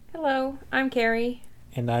I'm Carrie.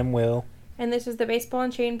 And I'm Will. And this is the Baseball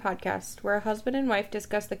and Chain podcast, where a husband and wife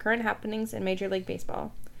discuss the current happenings in Major League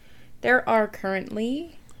Baseball. There are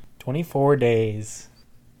currently 24 days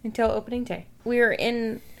until opening day. We are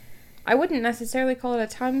in, I wouldn't necessarily call it a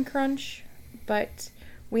time crunch, but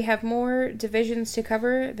we have more divisions to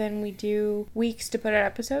cover than we do weeks to put out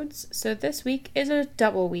episodes. So this week is a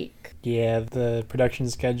double week. Yeah, the production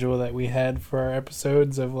schedule that we had for our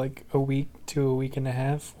episodes of like a week to a week and a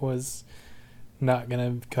half was not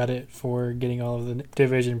going to cut it for getting all of the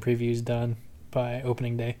division previews done by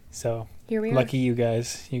opening day. So Here we are. Lucky you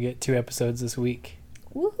guys. You get 2 episodes this week.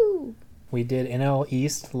 Woohoo! We did NL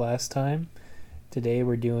East last time. Today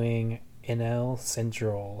we're doing NL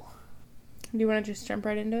Central. Do you want to just jump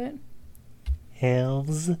right into it?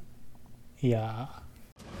 Hells. Yeah.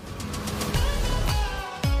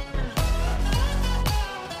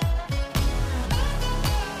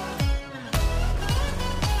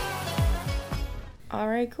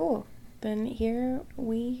 Alright, cool. Then here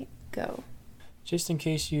we go. Just in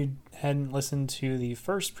case you hadn't listened to the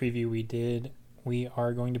first preview we did, we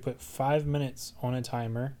are going to put 5 minutes on a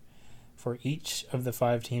timer for each of the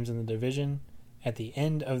 5 teams in the division. At the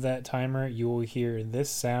end of that timer, you will hear this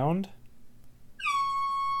sound.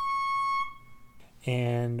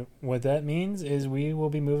 And what that means is we will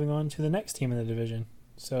be moving on to the next team in the division.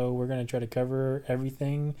 So we're going to try to cover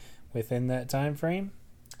everything within that time frame.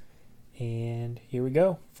 And here we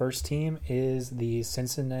go. First team is the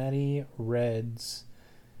Cincinnati Reds.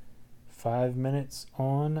 5 minutes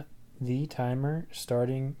on the timer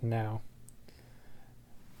starting now.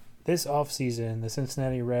 This offseason, the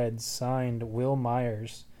Cincinnati Reds signed Wil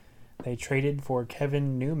Myers. They traded for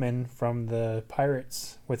Kevin Newman from the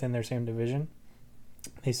Pirates within their same division.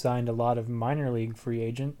 They signed a lot of minor league free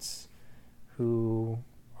agents who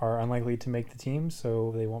are unlikely to make the team,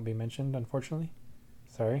 so they won't be mentioned, unfortunately.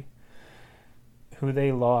 Sorry. Who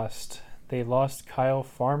they lost. They lost Kyle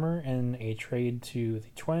Farmer in a trade to the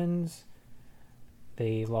Twins.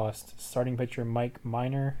 They lost starting pitcher Mike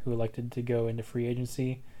Minor, who elected to go into free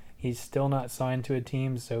agency. He's still not signed to a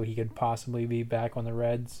team, so he could possibly be back on the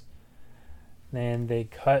Reds. Then they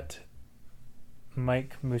cut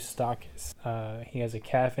Mike Moustakas. He has a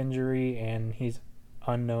calf injury, and he's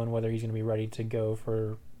unknown whether he's going to be ready to go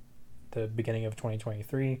for the beginning of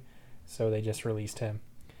 2023, so they just released him.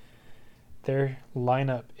 Their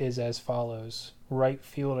lineup is as follows. Right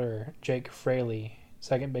fielder, Jake Fraley.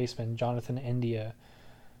 Second baseman, Jonathan India.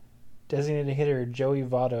 Designated hitter, Joey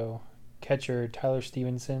Votto. Catcher, Tyler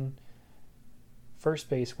Stevenson. First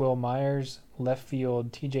base, Wil Myers. Left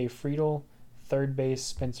field, TJ Friedl. Third base,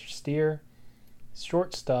 Spencer Steer.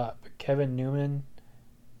 Shortstop, Kevin Newman.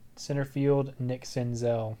 Center field, Nick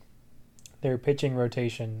Senzel. Their pitching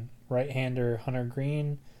rotation, right-hander Hunter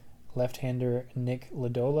Green. Left-hander Nick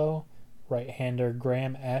Lodolo. Right-hander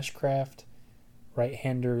Graham Ashcraft,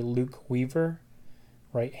 right-hander Luke Weaver,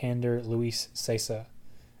 right-hander Luis Cessa.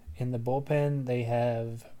 In the bullpen, they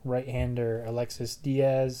have right-hander Alexis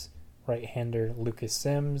Diaz, right-hander Lucas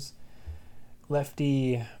Sims,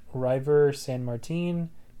 lefty River San Martin,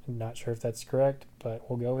 I'm not sure if that's correct, but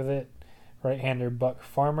we'll go with it, right-hander Buck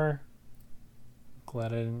Farmer,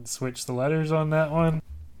 glad I didn't switch the letters on that one,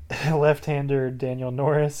 left-hander Daniel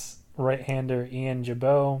Norris, right-hander Ian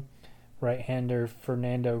Jabot, right-hander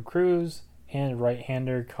Fernando Cruz, and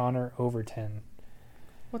right-hander Connor Overton.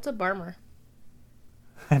 What's a Barmer?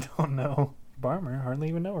 I don't know. Barmer? Hardly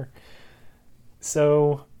even know her.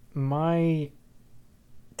 So, my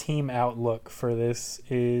team outlook for this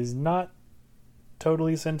is not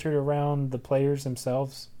totally centered around the players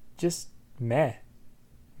themselves. Just meh.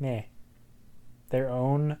 Meh. Their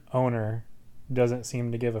own owner doesn't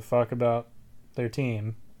seem to give a fuck about their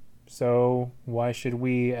team. So why should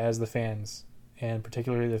we as the fans, and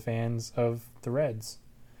particularly the fans of the Reds?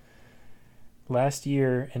 Last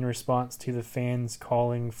year, in response to the fans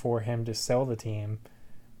calling for him to sell the team,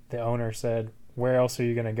 the owner said, "Where else are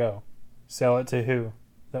you going to go? Sell it to who?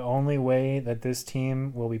 The only way that this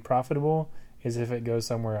team will be profitable is if it goes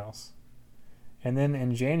somewhere else." And then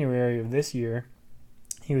in January of this year,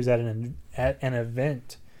 he was at an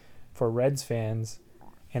event for Reds fans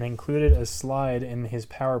and included a slide in his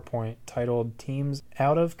PowerPoint titled Teams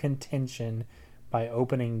Out of Contention by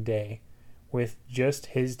Opening Day, with just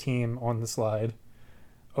his team on the slide,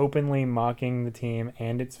 openly mocking the team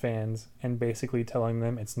and its fans and basically telling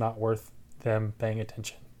them it's not worth them paying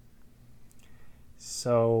attention.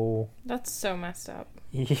 So... That's so messed up.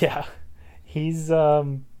 Yeah. He's,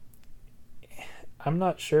 I'm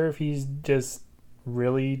not sure if he's just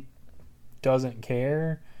really doesn't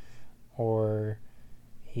care or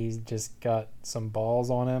he's just got some balls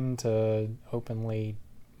on him to openly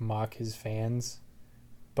mock his fans,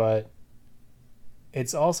 but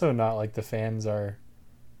it's also not like the fans are...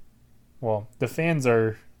 Well, the fans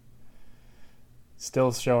are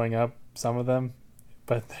still showing up, some of them,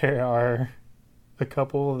 but there are a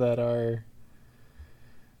couple that are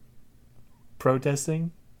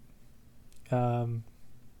protesting.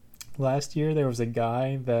 Last year there was a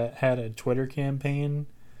guy that had a Twitter campaign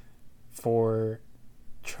for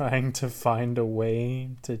trying to find a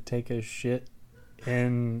way to take a shit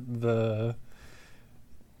in the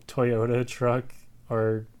Toyota truck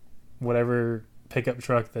or whatever pickup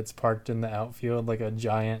truck that's parked in the outfield, like a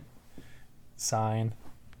giant sign.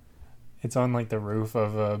 It's on like the roof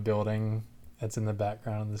of a building that's in the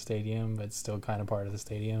background of the stadium, but it's still kind of part of the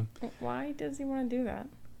stadium. Why does he want to do that?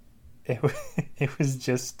 It was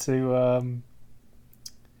just to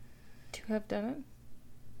have done it?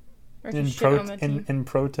 Or to shit on the team? in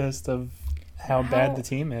protest of how bad the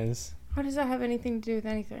team is. How does that have anything to do with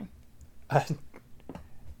anything?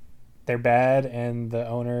 They're bad, and the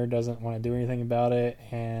owner doesn't want to do anything about it,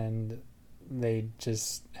 and they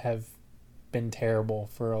just have been terrible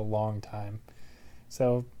for a long time.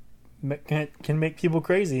 So, can make people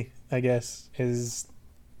crazy, I guess, is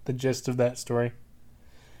the gist of that story.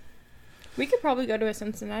 We could probably go to a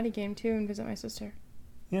Cincinnati game, too, and visit my sister.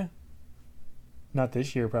 Yeah. Not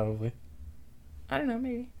this year, probably. I don't know,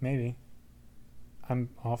 maybe. Maybe. I'm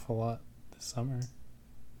off a lot this summer.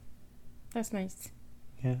 That's nice.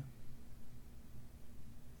 Yeah.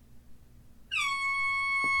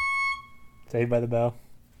 Saved by the Bell.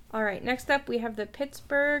 All right, next up we have the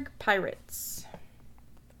Pittsburgh Pirates.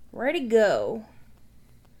 Where to go?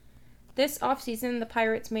 This offseason, the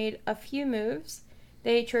Pirates made a few moves.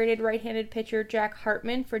 They traded right-handed pitcher Jack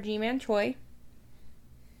Hartman for Ji-Man Choi.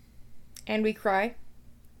 And we cry.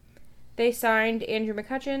 They signed Andrew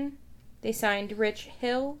McCutchen. They signed Rich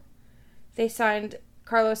Hill. They signed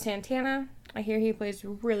Carlos Santana. I hear he plays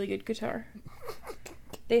really good guitar.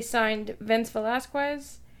 They signed Vince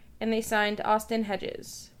Velasquez. And they signed Austin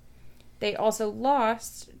Hedges. They also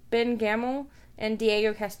lost Ben Gamel and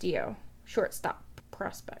Diego Castillo, shortstop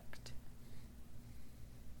prospect.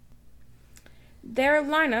 Their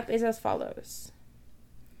lineup is as follows.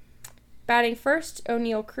 Batting first,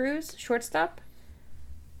 O'Neal Cruz, shortstop.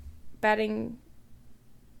 Batting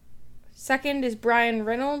second is Brian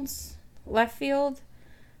Reynolds, left field.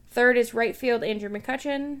 Third is right field, Andrew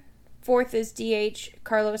McCutchen. Fourth is DH,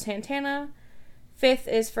 Carlos Santana. Fifth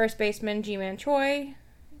is first baseman Ji-Man Choi.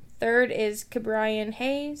 Third is Ke'Bryan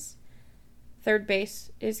Hayes. Third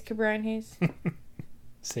base is Ke'Bryan Hayes.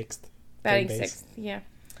 Sixth. Batting sixth, yeah.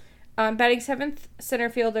 Batting seventh, center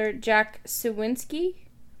fielder Jack Suwinski.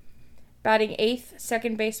 Batting eighth,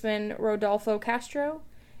 second baseman Rodolfo Castro.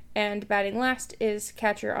 And batting last is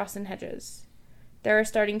catcher Austin Hedges. Their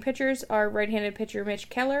starting pitchers are right-handed pitcher Mitch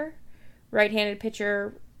Keller, right-handed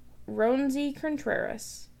pitcher Roansy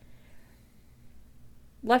Contreras,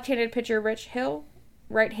 left-handed pitcher Rich Hill,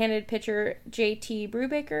 right-handed pitcher J.T.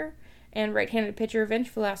 Brubaker, and right-handed pitcher Vince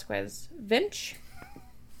Velasquez.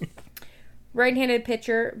 Right-handed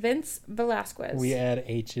pitcher Vince Velasquez. We add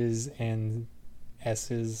H's and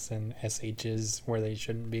S's and SH's where they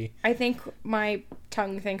shouldn't be. I think my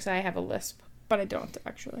tongue thinks I have a lisp, but I don't,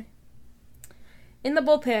 actually. In the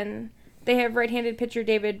bullpen, they have right-handed pitcher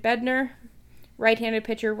David Bednar, right-handed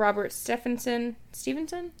pitcher Robert Stevenson.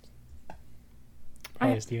 Stevenson?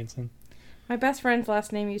 Stevenson. My best friend's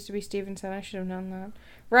last name used to be Stevenson. I should have known that.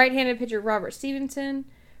 Right-handed pitcher Robert Stevenson.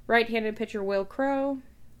 Right-handed pitcher Will Crow.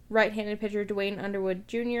 Right-handed pitcher Dwayne Underwood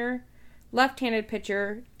Jr. Left-handed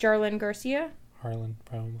pitcher Jarlin Garcia. Harlan,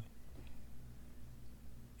 probably.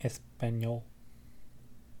 Espanol.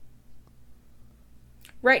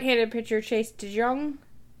 Right-handed pitcher Chase DeJong.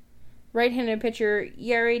 Right-handed pitcher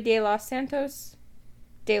Yeri De Los Santos.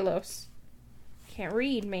 Can't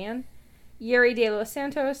read, man. Yeri De Los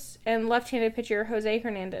Santos, and left-handed pitcher Jose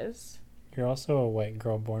Hernandez. You're also a white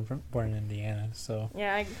girl born in Indiana, so...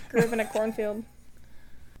 Yeah, I grew up in a cornfield.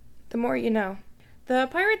 The more you know. The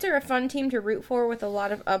Pirates are a fun team to root for with a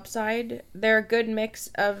lot of upside. They're a good mix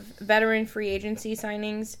of veteran free agency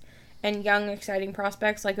signings and young, exciting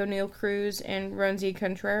prospects like O'Neal Cruz and Roansy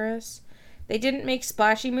Contreras. They didn't make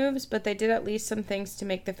splashy moves, but they did at least some things to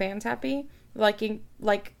make the fans happy,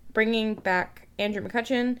 like bringing back Andrew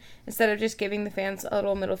McCutchen instead of just giving the fans a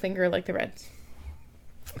little middle finger like the Reds.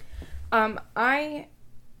 I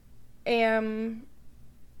am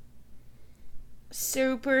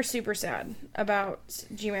super, super sad about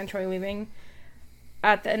Ji-Man Choi leaving.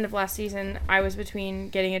 At the end of last season, I was between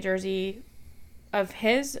getting a jersey of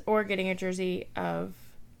his or getting a jersey of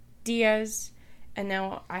Diaz, and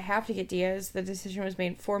now I have to get Diaz. The decision was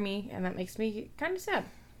made for me, and that makes me kind of sad.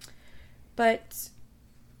 But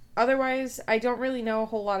otherwise, I don't really know a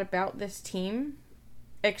whole lot about this team,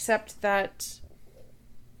 except that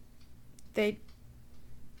they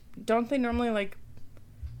normally like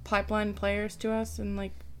pipeline players to us and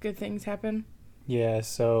like good things happen. Yeah,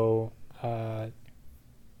 so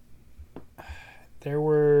there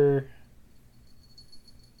were,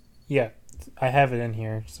 yeah, I have it in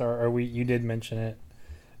here. So you did mention it.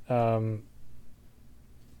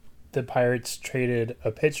 The Pirates traded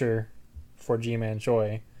a pitcher for Ji-Man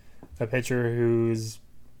Choi, a pitcher who's,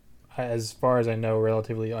 as far as I know,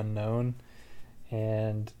 relatively unknown,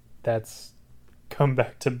 and that's come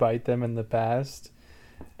back to bite them in the past.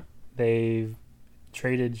 They've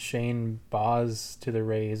traded Shane Baz to the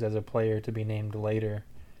Rays as a player to be named later,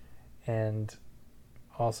 and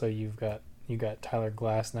also you got Tyler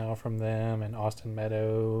Glass now from them, and Austin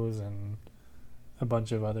Meadows, and a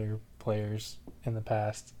bunch of other players in the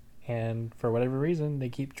past. And for whatever reason, they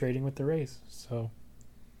keep trading with the Rays. So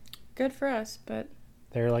good for us, but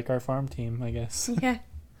they're like our farm team, I guess. Yeah.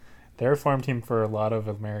 They're a farm team for a lot of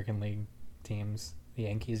American League teams. The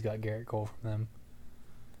Yankees got Garrett Cole from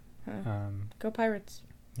them. Go Pirates.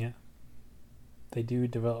 Yeah. They do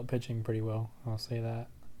develop pitching pretty well, I'll say that.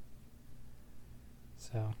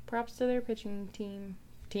 So props to their pitching team.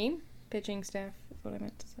 Pitching staff is what I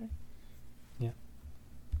meant to say. Yeah.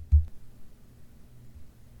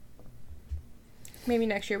 Maybe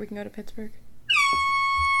next year we can go to Pittsburgh.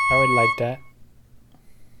 I would like that.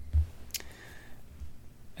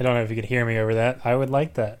 I don't know if you could hear me over that. I would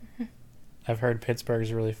like that. I've heard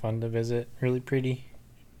Pittsburgh's really fun to visit, really pretty.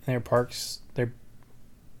 Their parks, their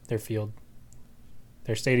field,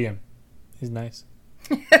 their stadium is nice.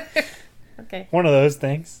 Okay. One of those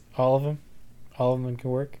things. All of them can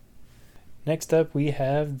work. Next up, we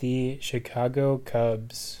have the Chicago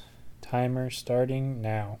Cubs. Timer starting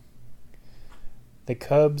now. The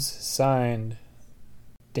Cubs signed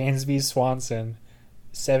Dansby Swanson,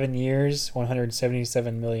 7 years,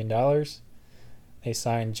 $177 million. They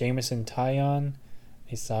signed Jameson Taillon.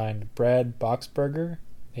 They signed Brad Boxberger.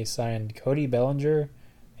 They signed Cody Bellinger.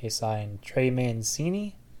 They signed Trey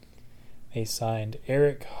Mancini. They signed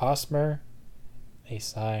Eric Hosmer. They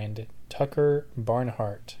signed Tucker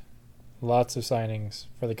Barnhart. Lots of signings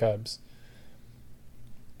for the Cubs.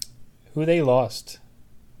 Who they lost?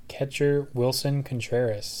 Catcher Wilson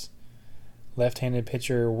Contreras, left-handed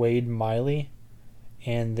pitcher Wade Miley,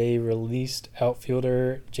 and they released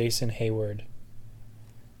outfielder Jason Hayward.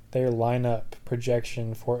 Their lineup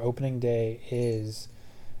projection for opening day is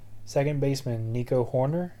second baseman Nico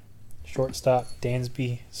Horner, shortstop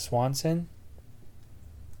Dansby Swanson,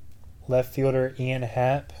 left fielder Ian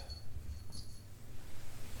Happ,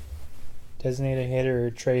 designated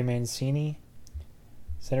hitter Trey Mancini,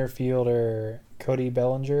 center fielder Cody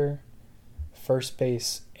Bellinger, first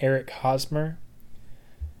base Eric Hosmer,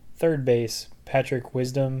 third base Patrick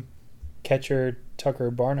Wisdom, catcher Tucker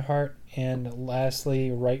Barnhart, and lastly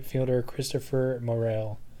right fielder Christopher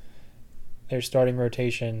Morel. Their starting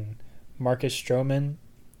rotation: Marcus Stroman,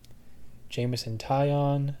 Jameson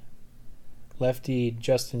Taillon, lefty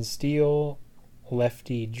Justin Steele,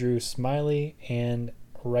 lefty Drew Smiley, and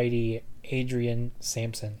righty Adrian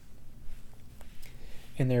Sampson.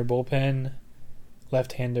 In their bullpen,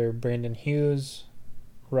 left-hander Brandon Hughes,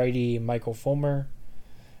 righty Michael Fulmer,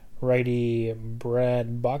 righty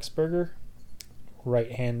Brad Boxberger,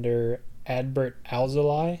 right-hander Adbert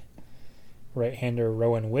Alzolay, right-hander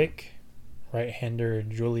Rowan Wick, right-hander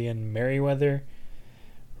Julian Merriweather,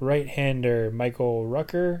 right-hander Michael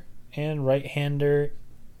Rucker, and right-hander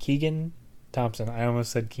Keegan Thompson. I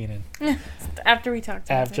almost said Keenan. After we talked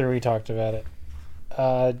about it.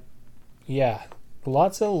 Yeah.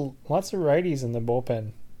 Lots of righties in the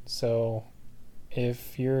bullpen. So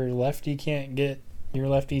if your lefty can't get your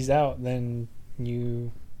lefties out, then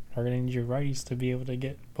you are going to need your righties to be able to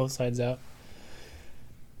get both sides out.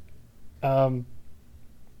 For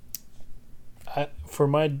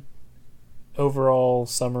my overall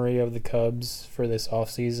summary of the Cubs for this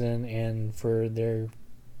offseason and for their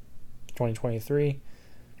 2023,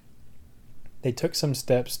 they took some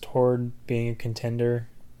steps toward being a contender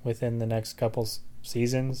within the next couple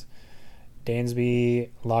seasons. Dansby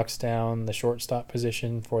locks down the shortstop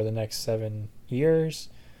position for the next 7 years.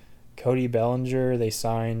 Cody Bellinger, they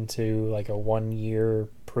signed to like a 1-year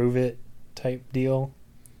prove-it type deal,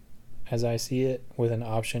 as I see it, with an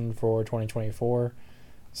option for 2024.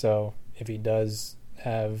 So if he does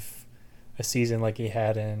have a season like he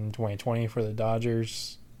had in 2020 for the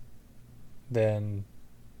Dodgers, then,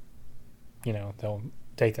 they'll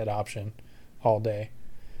take that option all day.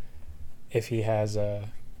 If he has a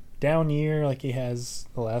down year like he has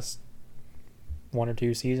the last 1 or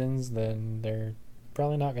 2 seasons, then they're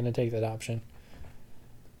probably not going to take that option.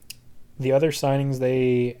 The other signings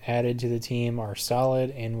they added to the team are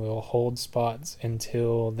solid and will hold spots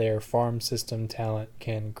until their farm system talent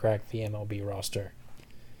can crack the MLB roster.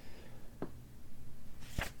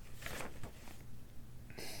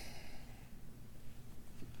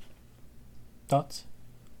 Thoughts?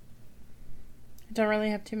 I don't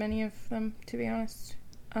really have too many of them, to be honest.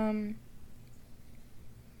 I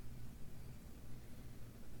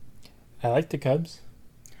like the Cubs.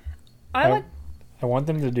 I want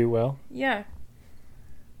them to do well. Yeah.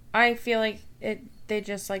 I feel like they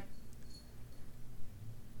just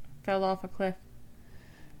fell off a cliff.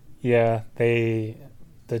 Yeah, the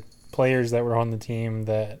players that were on the team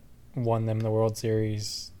that won them the World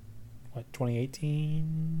Series,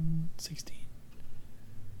 2018, 16?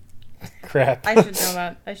 Crap. I should know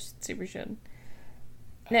that. I super should.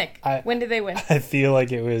 Nick, when did they win? I feel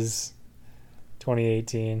like it was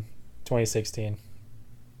 2018, 2016.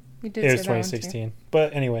 It was 2016.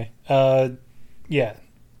 But anyway, yeah.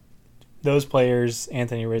 Those players,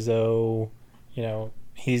 Anthony Rizzo,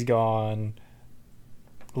 he's gone.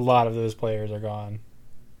 A lot of those players are gone.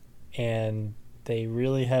 And they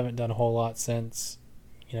really haven't done a whole lot since.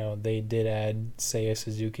 They did add Seiya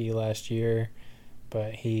Suzuki last year,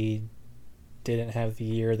 but he didn't have the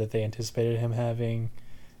year that they anticipated him having.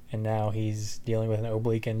 And now he's dealing with an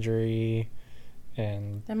oblique injury.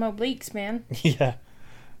 And them obliques, man. Yeah.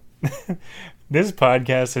 This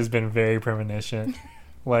podcast has been very premonition.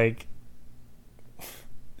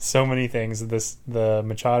 So many things. The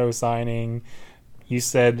Machado signing. You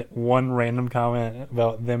said one random comment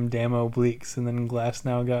about them damn obliques, and then Glass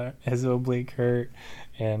now got his oblique hurt,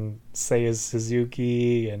 and Seiya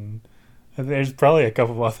Suzuki, and there's probably a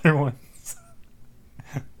couple of other ones.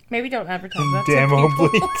 Maybe don't advertise that. Damn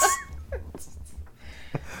obliques.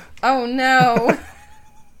 Oh no.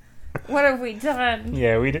 What have we done?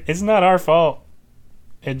 Yeah, it's not our fault.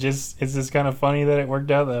 It's just kind of funny that it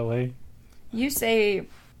worked out that way. You say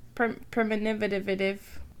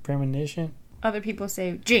premonitive. Premonition? Other people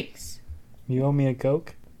say jinx. You owe me a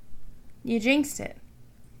Coke? You jinxed it.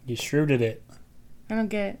 You shrewded it. I don't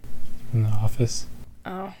get it. In the office.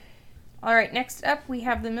 Oh. Alright, next up we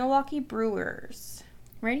have the Milwaukee Brewers.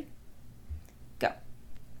 Ready? Go.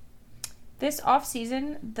 This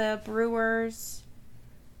offseason, the Brewers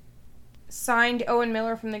signed Owen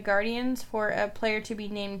Miller from the Guardians for a player to be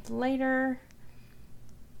named later.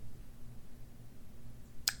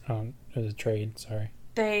 It was a trade, sorry.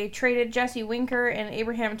 They traded Jesse Winker and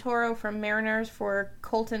Abraham Toro from Mariners for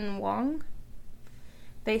Colton Wong.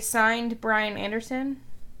 They signed Brian Anderson.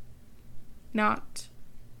 Not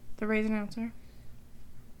the Rays announcer.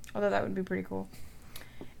 Although that would be pretty cool.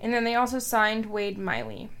 And then they also signed Wade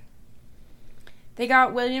Miley. They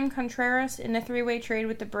got William Contreras in a 3-way trade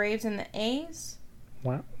with the Braves and the A's.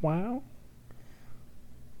 Wow.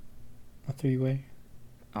 A 3-way.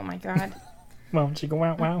 Oh my god. Well, chicken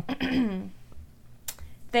wow.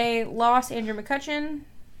 They lost Andrew McCutchen.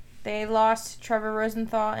 They lost Trevor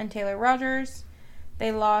Rosenthal and Taylor Rogers.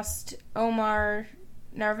 They lost Omar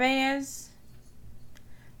Narvaez.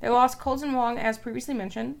 They lost Colton Wong, as previously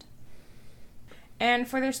mentioned. And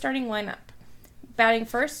for their starting lineup, batting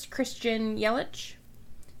first, Christian Yelich.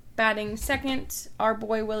 Batting second, our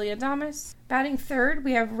boy Willy Adames. Batting third,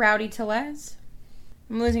 we have Rowdy Tellez.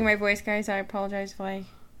 I'm losing my voice, guys. I apologize if I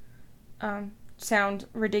sound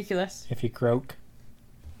ridiculous. If you croak.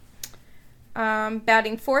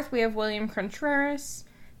 Batting fourth, we have William Contreras.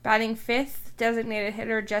 Batting fifth, designated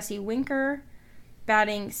hitter Jesse Winker.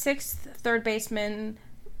 Batting sixth, third baseman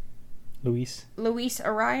Luis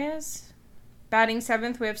Arias. Batting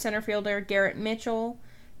seventh, we have center fielder Garrett Mitchell.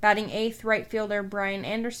 Batting eighth, right fielder Brian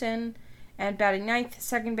Anderson. And batting ninth,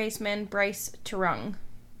 second baseman Bryce Turung.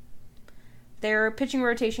 Their pitching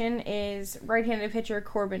rotation is right-handed pitcher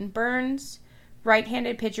Corbin Burns,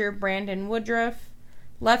 right-handed pitcher Brandon Woodruff,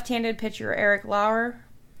 left-handed pitcher Eric Lauer,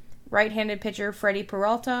 right-handed pitcher Freddie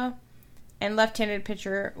Peralta, and left-handed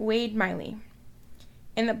pitcher Wade Miley.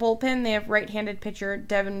 In the bullpen, they have right-handed pitcher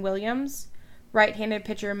Devin Williams, right-handed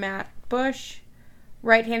pitcher Matt Bush,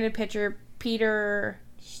 right-handed pitcher Peter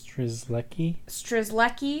Strzelecki.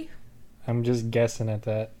 I'm just guessing at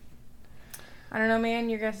that. I don't know, man.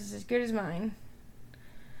 Your guess is as good as mine.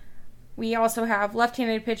 We also have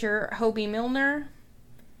left-handed pitcher Hobie Milner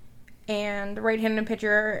and right-handed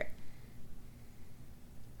pitcher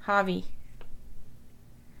Javi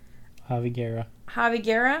Guerra.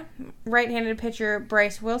 Right-handed pitcher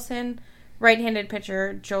Bryce Wilson. Right-handed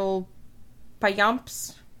pitcher Joel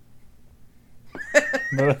Payamps.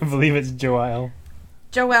 I believe it's Joel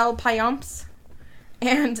Payamps.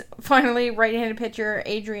 And finally, right-handed pitcher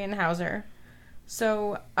Adrian Hauser.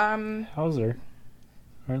 So, Hauser?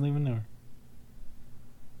 Hardly even know her.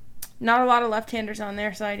 Not a lot of left-handers on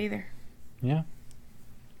their side either. Yeah.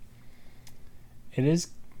 It is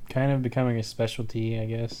kind of becoming a specialty, I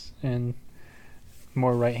guess, and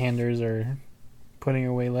more right-handers are putting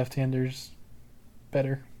away left-handers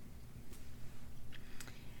better.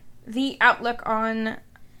 The outlook on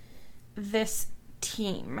this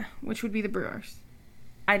team, which would be the Brewers.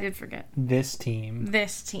 I did forget. This team.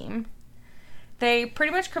 They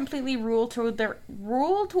pretty much completely retooled their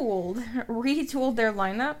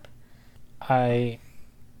lineup. I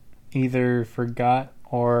either forgot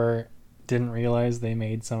or didn't realize they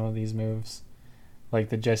made some of these moves. Like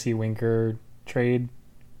the Jesse Winker trade.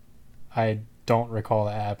 I don't recall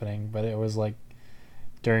that happening, but it was like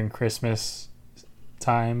during Christmas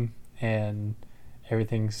time and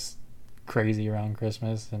everything's crazy around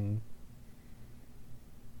Christmas and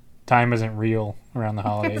time isn't real around the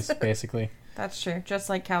holidays, basically. That's true. Just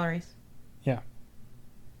like calories. Yeah.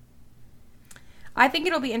 I think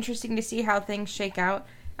it'll be interesting to see how things shake out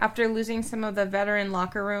after losing some of the veteran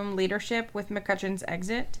locker room leadership with McCutcheon's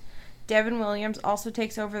exit. Devin Williams also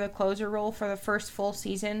takes over the closer role for the first full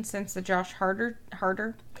season since the Josh Hader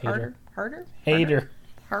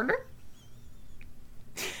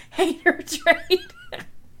trade.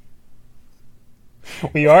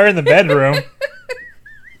 We are in the bedroom.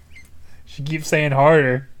 She keeps saying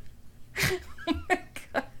harder. Oh my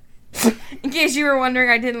God. In case you were wondering,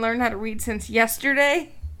 I didn't learn how to read since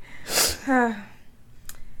yesterday.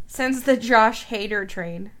 Since the Josh Hader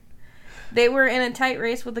trade. They were in a tight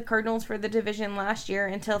race with the Cardinals for the division last year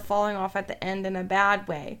until falling off at the end in a bad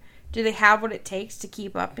way. Do they have what it takes to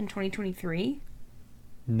keep up in 2023?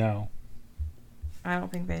 No. I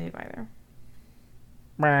don't think they do either.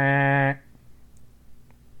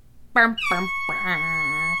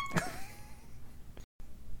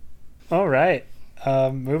 All right.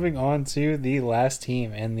 Moving on to the last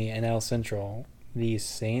team in the NL Central, the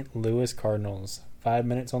St. Louis Cardinals. 5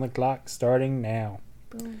 minutes on the clock, starting now.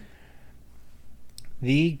 Boom.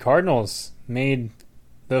 The Cardinals made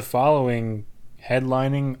the following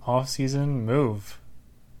headlining offseason move.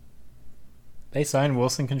 They signed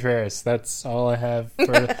Wilson Contreras. That's all I have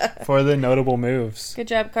for the notable moves. Good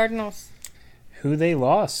job, Cardinals. Who they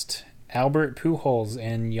lost. Albert Pujols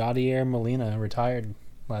and Yadier Molina retired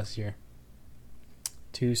last year.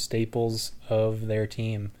 Two staples of their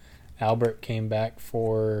team. Albert came back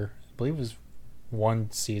for, I believe it was one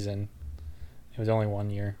season. It was only 1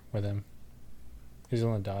 year with him. He was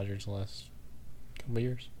on the Dodgers the last couple of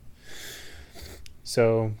years.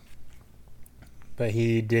 So, but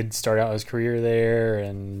he did start out his career there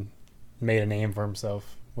and made a name for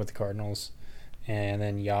himself with the Cardinals. And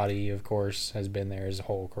then Yachty, of course, has been there his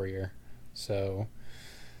whole career. So,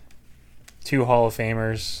 two Hall of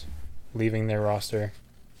Famers leaving their roster.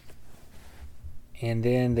 And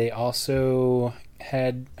then they also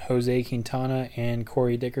had Jose Quintana and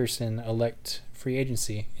Corey Dickerson elect free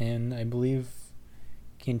agency. And I believe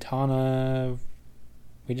Quintana,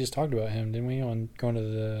 we just talked about him, didn't we? On going to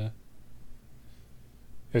the...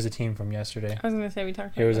 It was a team from yesterday. I was going to say we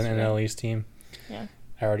talked about it. It was yesterday. an NL East team. Yeah.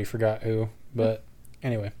 I already forgot who. But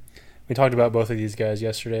anyway, we talked about both of these guys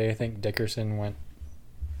yesterday. I think Dickerson went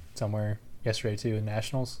somewhere yesterday too,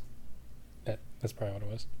 Nationals. That's probably what it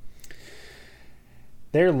was.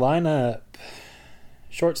 Their lineup: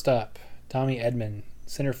 shortstop Tommy Edman,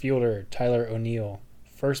 center fielder Tyler O'Neill,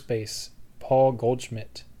 first base Paul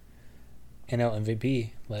Goldschmidt, NL MVP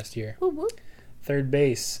last year. Woo woo. Third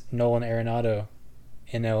base Nolan Arenado,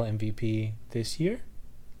 NL MVP this year?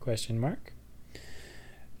 Question mark.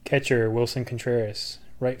 Catcher Wilson Contreras,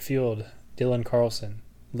 right field Dylan Carlson,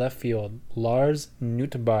 left field Lars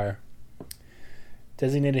Nootbaar,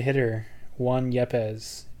 designated hitter Juan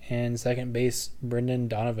Yepes, and second base Brendan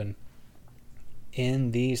Donovan.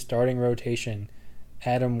 In the starting rotation,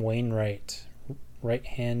 Adam Wainwright,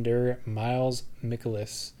 right-hander Miles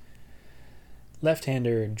Mikolas,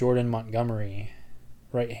 left-hander Jordan Montgomery,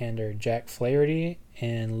 right-hander Jack Flaherty,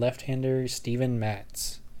 and left-hander Steven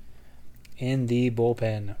Matz. In the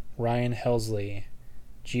bullpen, Ryan Helsley,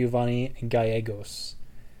 Giovanni Gallegos,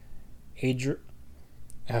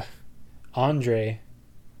 Andre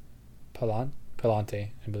Palante,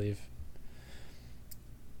 I believe,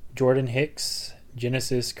 Jordan Hicks,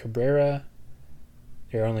 Genesis Cabrera,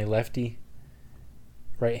 their only lefty,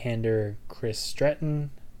 right-hander Chris Stratton,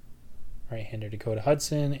 right-hander Dakota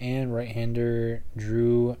Hudson, and right-hander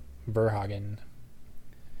Drew Verhagen.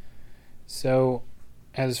 So,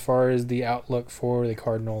 as far as the outlook for the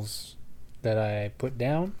Cardinals that I put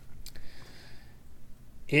down,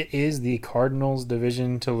 It is the Cardinals'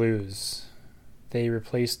 division to lose. They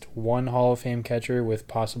replaced one Hall of Fame catcher with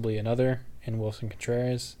possibly another in Wilson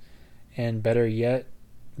Contreras. And better yet,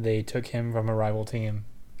 they took him from a rival team.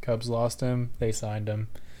 Cubs lost him. They signed him.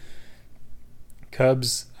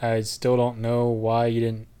 Cubs, I still don't know why you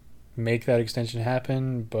didn't make that extension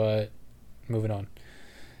happen, but moving on.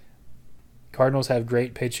 Cardinals have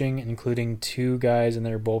great pitching, including two guys in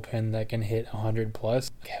their bullpen that can hit 100 plus.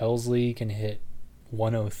 Helsley can hit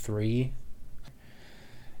 103,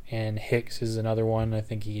 and Hicks is another one. I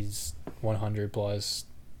think he's 100 plus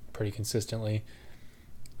pretty consistently.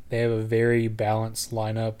 They have a very balanced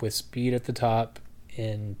lineup with speed at the top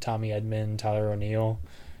in Tommy Edman, Tyler O'Neill,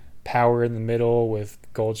 power in the middle with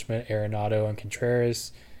Goldschmidt, Arenado, and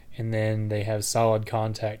Contreras, and then they have solid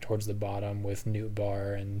contact towards the bottom with Newt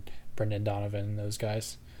Barr and Brendan Donovan, those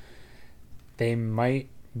guys. They might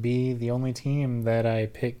be the only team that I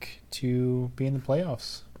pick to be in the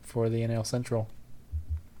playoffs for the NL Central.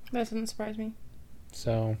 That doesn't surprise me.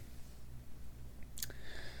 So,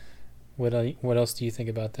 what else do you think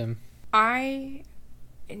about them? I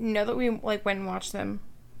know that we went and watched them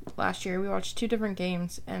last year. We watched 2 different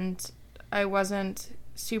games, and I wasn't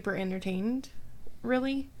super entertained,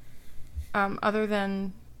 really, other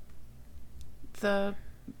than the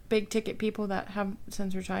big ticket people that have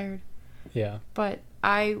since retired. Yeah. But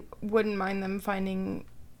I wouldn't mind them finding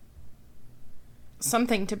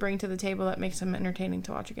something to bring to the table that makes them entertaining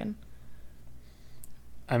to watch again.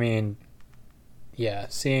 I mean, yeah,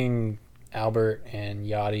 seeing Albert and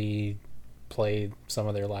Yachty play some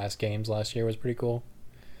of their last games last year was pretty cool.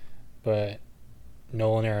 But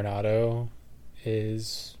Nolan Arenado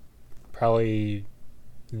is probably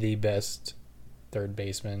the best third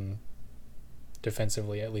baseman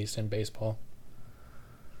defensively, at least in baseball.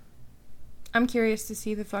 I'm curious to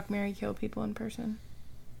see the fuck, marry, kill people in person.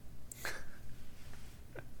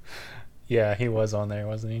 Yeah, he was on there,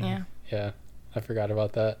 wasn't he? Yeah. Yeah, I forgot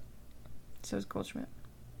about that. So is Goldschmidt.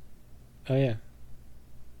 Oh, yeah.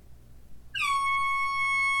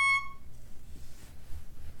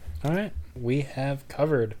 All right. We have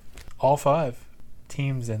covered all 5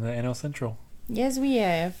 teams in the NL Central. Yes, we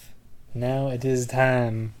have. Now it is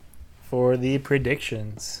time for the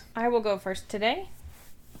predictions. I will go first today.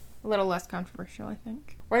 A little less controversial, I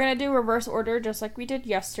think. We're going to do reverse order just like we did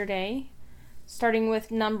yesterday. Starting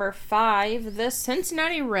with number 5, the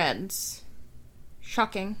Cincinnati Reds.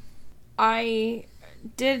 Shocking. I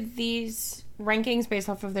did these rankings based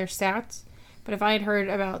off of their stats, but if I had heard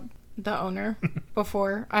about the owner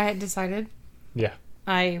before I had decided, yeah,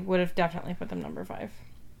 I would have definitely put them number 5.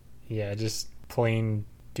 Yeah, just plain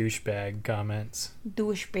douchebag comments.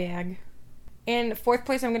 Douchebag. In 4th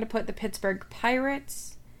place, I'm going to put the Pittsburgh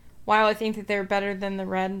Pirates. While I think that they're better than the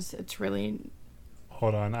Reds, it's really...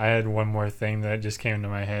 Hold on, I had one more thing that just came to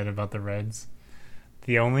my head about the Reds.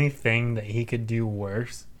 The only thing that he could do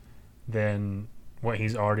worse than what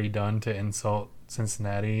he's already done to insult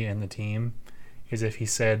Cincinnati and the team is if he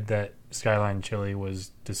said that Skyline Chili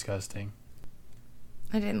was disgusting.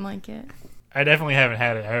 I didn't like it. I definitely haven't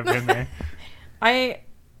had it. I haven't been there.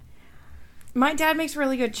 My dad makes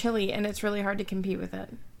really good chili, and it's really hard to compete with it.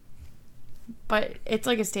 But it's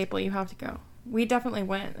like a staple. You have to go. We definitely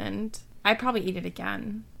went, and I'd probably eat it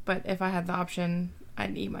again. But if I had the option,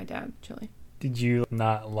 I'd eat my dad's chili. Did you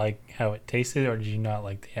not like how it tasted, or did you not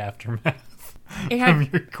like the aftermath It had,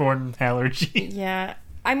 of your corn allergy? Yeah.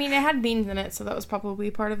 I mean, it had beans in it, so that was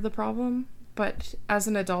probably part of the problem. But as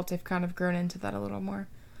an adult, I've kind of grown into that a little more.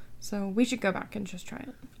 So we should go back and just try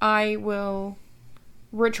it. I will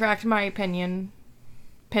retract my opinion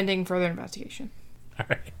pending further investigation. All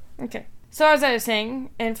right. Okay. So as I was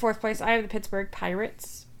saying, in 4th place, I have the Pittsburgh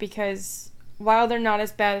Pirates because while they're not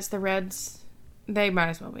as bad as the Reds, they might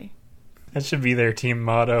as well be. That should be their team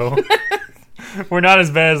motto. We're not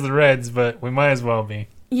as bad as the Reds, but we might as well be.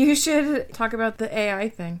 You should talk about the AI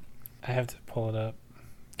thing. I have to pull it up.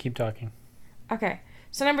 Keep talking. Okay.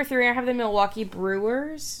 So number 3, I have the Milwaukee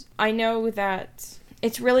Brewers. I know that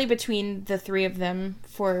it's really between the 3 of them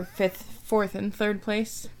for 5th, 4th, and 3rd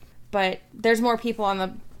place. But there's more people on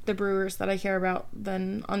the Brewers that I care about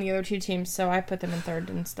than on the other 2 teams, so I put them in 3rd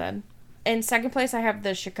instead. In 2nd place, I have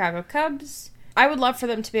the Chicago Cubs. I would love for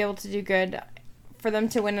them to be able to do good. For them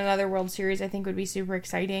to win another World Series, I think would be super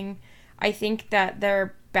exciting. I think that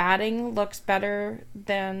their batting looks better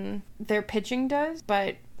than their pitching does,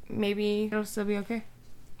 but maybe it'll still be okay.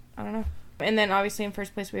 I don't know. And then obviously in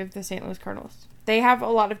 1st place, we have the St. Louis Cardinals. They have a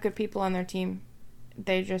lot of good people on their team.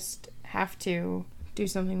 They just have to do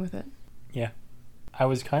something with it. Yeah. I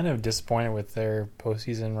was kind of disappointed with their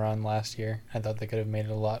postseason run last year. I thought they could have made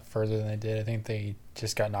it a lot further than they did. I think they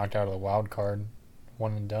just got knocked out of the wild card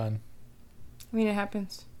one and done. I mean, it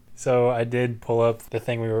happens. So I did pull up the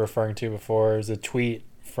thing we were referring to before. It was a tweet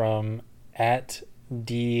from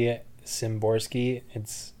 @D Szymborski.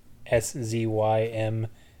 It's SZYMBORSKI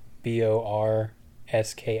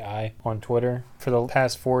on Twitter. For the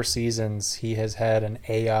past 4 seasons, he has had an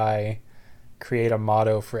AI create a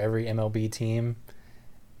motto for every MLB team.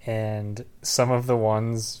 And some of the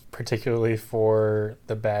ones, particularly for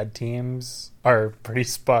the bad teams, are pretty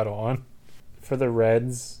spot on. For the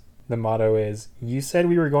Reds, the motto is, "You said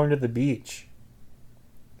we were going to the beach."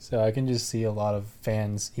 So I can just see a lot of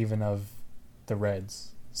fans, even of the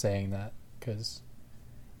Reds, saying that. Because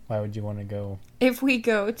why would you want to go? If we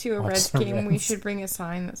go to a Watch Reds the game, we Reds. should bring a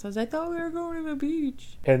sign that says, "I thought we were going to the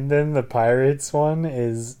beach." And then the Pirates one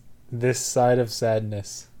is, "This side of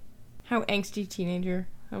sadness." How angsty teenager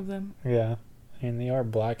of them. Yeah. I mean, they are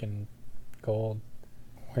black and gold.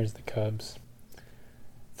 Where's the Cubs?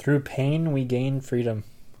 "Through pain, we gain freedom."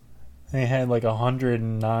 They had like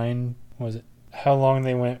 109, was it? How long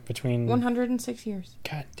they went between... 106 years.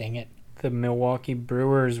 God dang it. The Milwaukee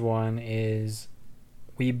Brewers one is,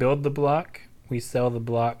 "We build the block, we sell the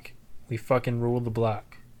block, we fucking rule the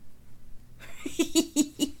block."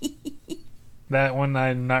 That one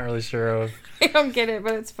I'm not really sure of. I don't get it,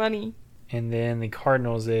 but it's funny. And then the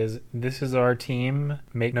Cardinals is, "This is our team,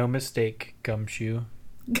 make no mistake, Gumshoe."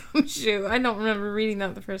 Gumshoe. I don't remember reading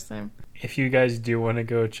that the first time. If you guys do want to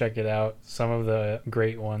go check it out, some of the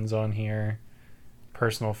great ones on here,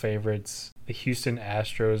 personal favorites. The Houston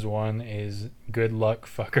Astros one is, "Good luck,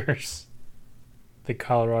 fuckers." The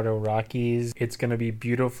Colorado Rockies, "It's gonna be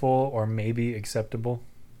beautiful or maybe acceptable."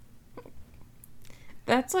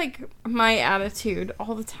 That's like my attitude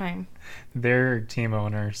all the time. Their team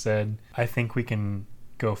owner said, "I think we can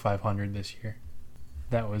go 500 this year."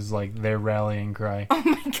 That was like their rallying cry. Oh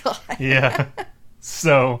my god. Yeah.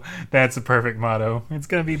 So that's a perfect motto. It's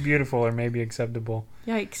going to be beautiful or maybe acceptable.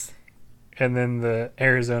 Yikes. And then the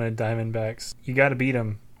Arizona Diamondbacks, "You got to beat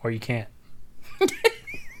them or you can't."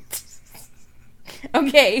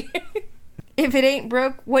 Okay. If it ain't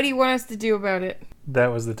broke, what do you want us to do about it? That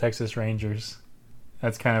was the Texas Rangers.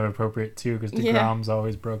 That's kind of appropriate too because DeGrom's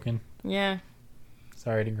always broken. Yeah.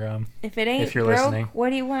 Sorry, DeGrom. If it ain't If you're broke, listening. what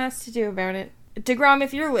do you want us to do about it? DeGrom,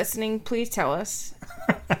 if you're listening, please tell us.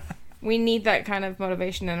 We need that kind of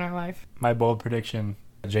motivation in our life. My bold prediction,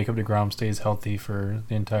 Jacob DeGrom stays healthy for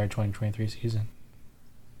the entire 2023 season.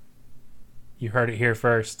 You heard it here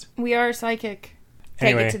first. We are psychic.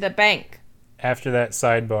 Take Anyway. it to the bank. After that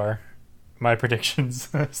sidebar, my predictions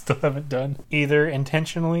still haven't done. Either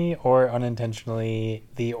intentionally or unintentionally,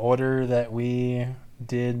 the order that we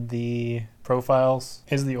did the profiles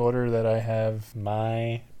is the order that I have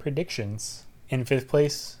my predictions. In 5th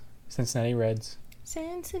place, Cincinnati Reds.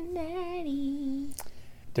 Cincinnati.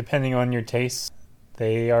 Depending on your tastes,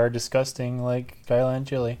 they are disgusting like Skyline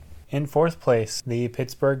Chili. In 4th place, the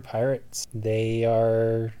Pittsburgh Pirates. They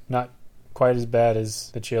are not quite as bad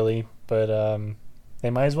as the chili, but they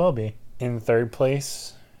might as well be. In 3rd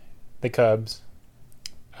place, the Cubs.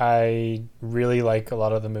 I really like a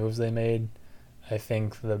lot of the moves they made. I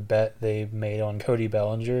think the bet they made on Cody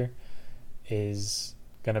Bellinger is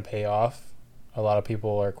going to pay off. A lot of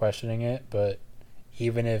people are questioning it, but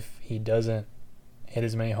even if he doesn't hit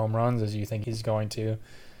as many home runs as you think he's going to,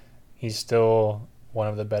 he's still one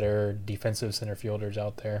of the better defensive center fielders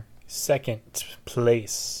out there. 2nd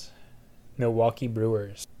place, Milwaukee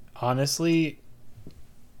Brewers. Honestly,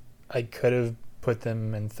 I could have put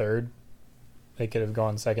them in 3rd. They could have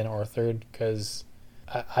gone 2nd or 3rd because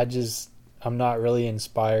I'm not really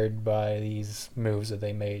inspired by these moves that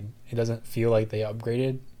they made. It doesn't feel like they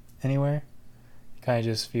upgraded anywhere. It kind of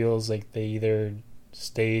just feels like they either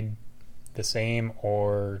stayed the same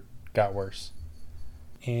or got worse.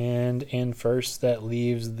 And in 1st, that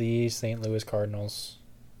leaves the St. Louis Cardinals.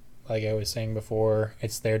 Like I was saying before,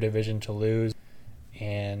 it's their division to lose.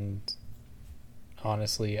 And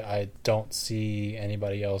honestly, I don't see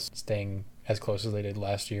anybody else staying as close as they did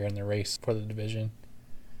last year in the race for the division.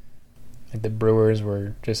 Like the Brewers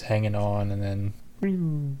were just hanging on, and then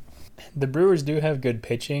the Brewers do have good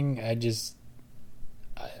pitching. I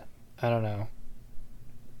don't know.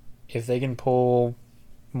 If they can pull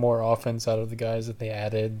more offense out of the guys that they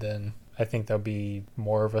added, then I think they'll be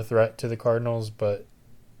more of a threat to the Cardinals, but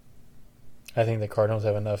I think the Cardinals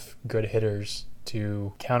have enough good hitters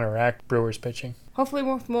to counteract Brewers pitching. Hopefully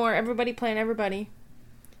with more everybody playing everybody,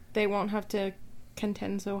 they won't have to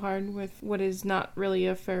contend so hard with what is not really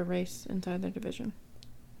a fair race inside their division.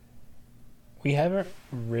 We haven't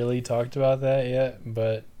really talked about that yet,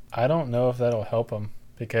 but I don't know if that'll help them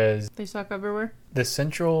because They suck everywhere. the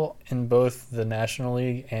Central in both the National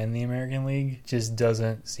League and the American League just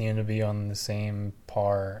doesn't seem to be on the same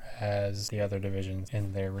par as the other divisions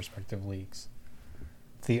in their respective leagues.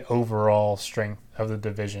 The overall strength of the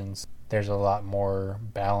divisions, there's a lot more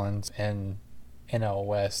balance in NL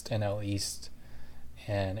West, NL East,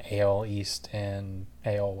 and AL East and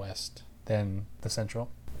AL West than the Central.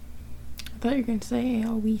 I thought you were going to say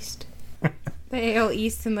AL West. The AL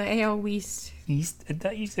East and the AL West. East? I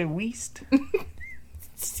thought you said West.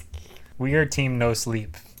 We are team no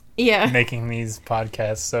sleep Yeah. making these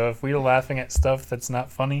podcasts, so if we're laughing at stuff that's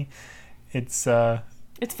not funny, it's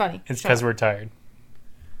It's funny. it's Shut because up. we're tired.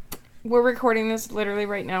 We're recording this literally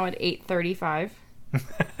right now at 8:35,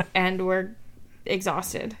 and we're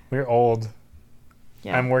exhausted. We're old.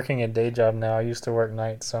 Yeah. I'm working a day job now. I used to work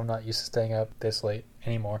nights, so I'm not used to staying up this late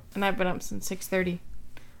anymore. And I've been up since 6:30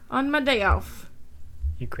 on my day off.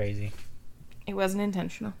 You crazy. It wasn't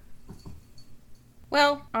intentional.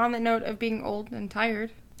 Well, on the note of being old and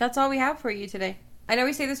tired, that's all we have for you today. I know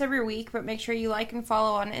we say this every week, but make sure you like and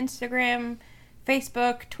follow on Instagram,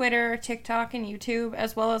 Facebook, Twitter, TikTok, and YouTube,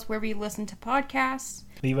 as well as wherever you listen to podcasts.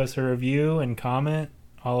 Leave us a review and comment.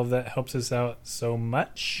 All of that helps us out so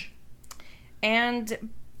much.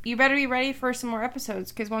 And you better be ready for some more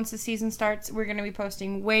episodes, because once the season starts, we're going to be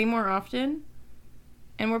posting way more often.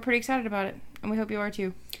 And we're pretty excited about it. And we hope you are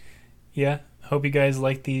too. Yeah, hope you guys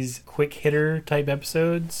like these quick hitter type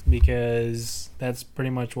episodes, because that's pretty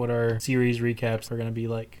much what our series recaps are going to be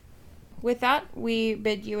like. With that, we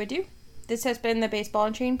bid you adieu. This has been the Baseball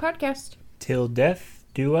and Chain Podcast. Till death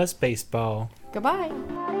do us baseball. Goodbye.